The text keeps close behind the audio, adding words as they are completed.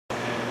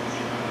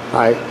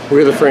Hi,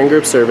 we're the Frain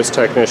Group service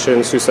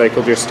technicians who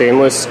cycled your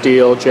stainless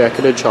steel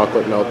jacketed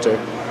chocolate melter.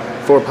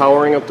 For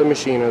powering up the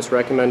machine, it's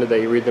recommended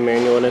that you read the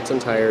manual in its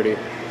entirety.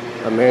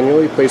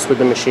 Manually placed with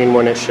the machine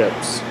when it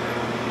ships.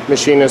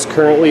 Machine is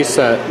currently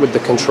set with the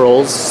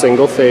controls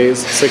single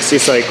phase, 60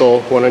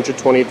 cycle,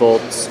 120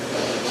 volts,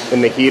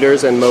 and the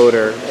heaters and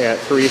motor at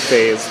 3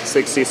 phase,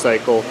 60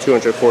 cycle,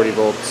 240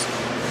 volts.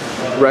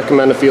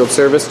 Recommend a field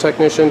service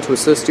technician to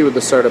assist you with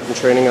the startup and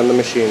training on the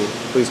machine.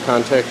 Please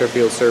contact our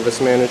field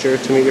service manager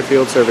to meet your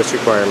field service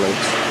requirements.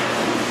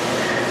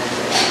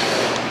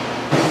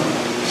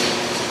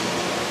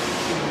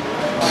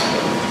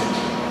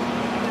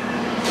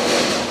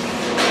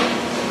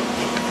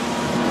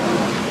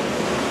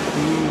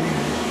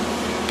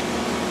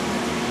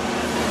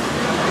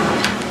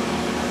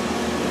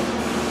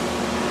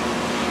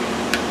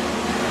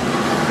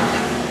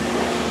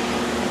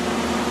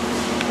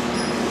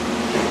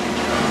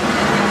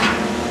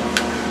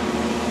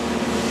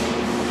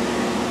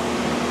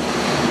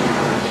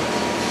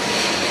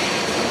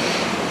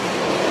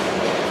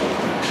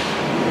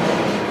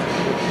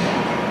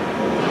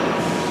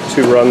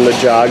 To run the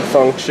jog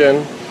function,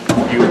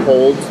 you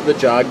hold the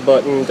jog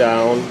button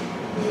down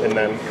and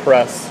then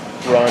press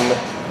run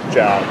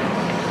jog.